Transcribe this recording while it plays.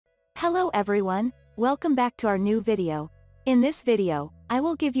Hello everyone, welcome back to our new video. In this video, I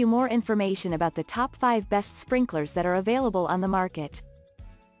will give you more information about the top 5 best sprinklers that are available on the market.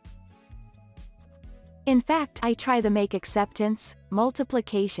 In fact, I try the make acceptance,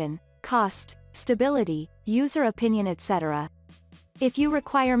 multiplication, cost, stability, user opinion etc. If you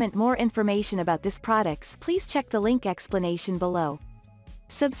require more information about this products, please check the link explanation below.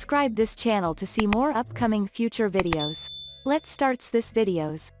 Subscribe this channel to see more upcoming future videos. Let's start this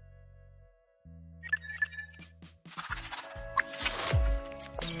videos.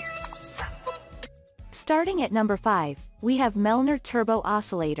 Starting at number 5, we have Melnor Turbo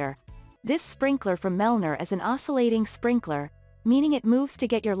Oscillator. This sprinkler from Melnor is an oscillating sprinkler, meaning it moves to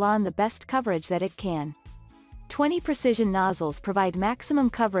get your lawn the best coverage that it can. 20 precision nozzles provide maximum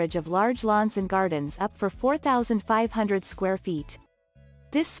coverage of large lawns and gardens up for 4,500 square feet.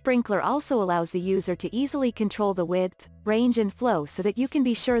 This sprinkler also allows the user to easily control the width, range and flow so that you can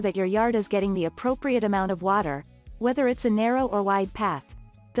be sure that your yard is getting the appropriate amount of water, whether it's a narrow or wide path.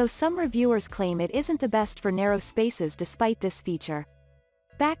 Though some reviewers claim it isn't the best for narrow spaces despite this feature.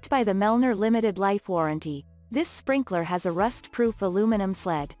 Backed by the Melnor Limited Life Warranty, this sprinkler has a rust-proof aluminum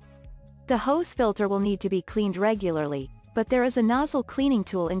sled. The hose filter will need to be cleaned regularly, but there is a nozzle cleaning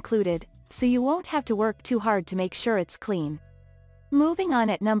tool included, so you won't have to work too hard to make sure it's clean. Moving on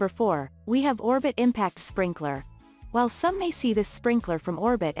at number 4, we have Orbit Impact Sprinkler. While some may see this sprinkler from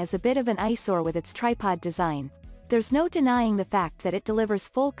Orbit as a bit of an eyesore with its tripod design, there's no denying the fact that it delivers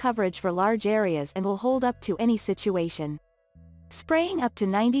full coverage for large areas and will hold up to any situation. Spraying up to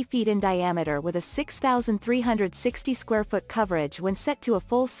 90 feet in diameter with a 6,360 square foot coverage when set to a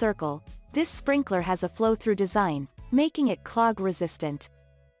full circle, this sprinkler has a flow-through design, making it clog resistant.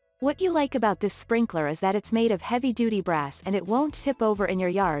 What you like about this sprinkler is that it's made of heavy-duty brass and it won't tip over in your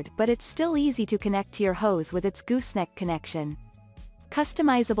yard, but it's still easy to connect to your hose with its gooseneck connection.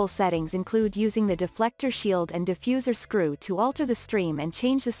 Customizable settings include using the deflector shield and diffuser screw to alter the stream and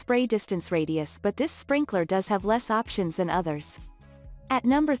change the spray distance radius, but this sprinkler does have less options than others. At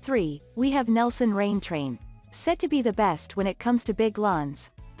number 3, we have Nelson Rain Train. Said to be the best when it comes to big lawns,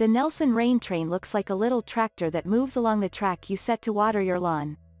 the Nelson Rain Train looks like a little tractor that moves along the track you set to water your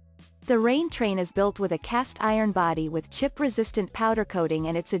lawn. The Rain Train is built with a cast iron body with chip-resistant powder coating,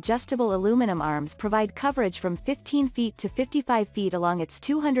 and its adjustable aluminum arms provide coverage from 15 feet to 55 feet along its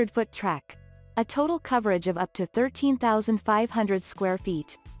 200-foot track, a total coverage of up to 13,500 square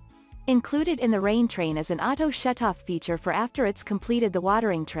feet. Included in the Rain Train is an auto shutoff feature for after it's completed the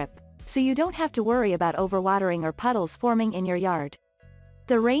watering trip, so you don't have to worry about overwatering or puddles forming in your yard.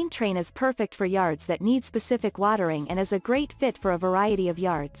 The Rain Train is perfect for yards that need specific watering and is a great fit for a variety of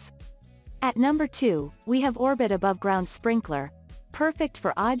yards. At number 2, we have Orbit Above Ground Sprinkler. Perfect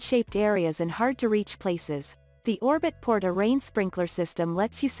for odd-shaped areas and hard-to-reach places, the Orbit Porta Rain Sprinkler system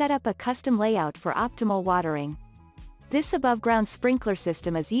lets you set up a custom layout for optimal watering. This above-ground sprinkler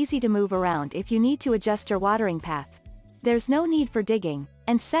system is easy to move around if you need to adjust your watering path. There's no need for digging,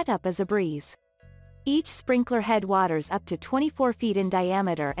 and setup is a breeze. Each sprinkler head waters up to 24 feet in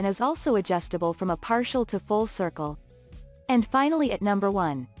diameter and is also adjustable from a partial to full circle. And finally at number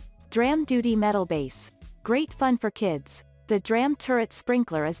 1. Dram Duty Metal Base. Great fun for kids. The Dram Turret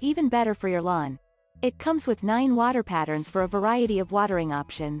Sprinkler is even better for your lawn. It comes with 9 water patterns for a variety of watering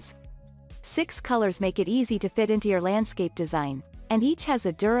options. 6 colors make it easy to fit into your landscape design, and each has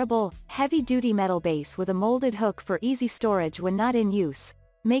a durable, heavy-duty metal base with a molded hook for easy storage when not in use,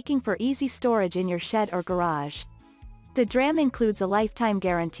 making for easy storage in your shed or garage. The Dram includes a lifetime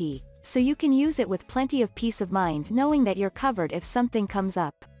guarantee, so you can use it with plenty of peace of mind knowing that you're covered if something comes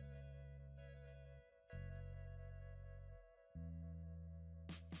up.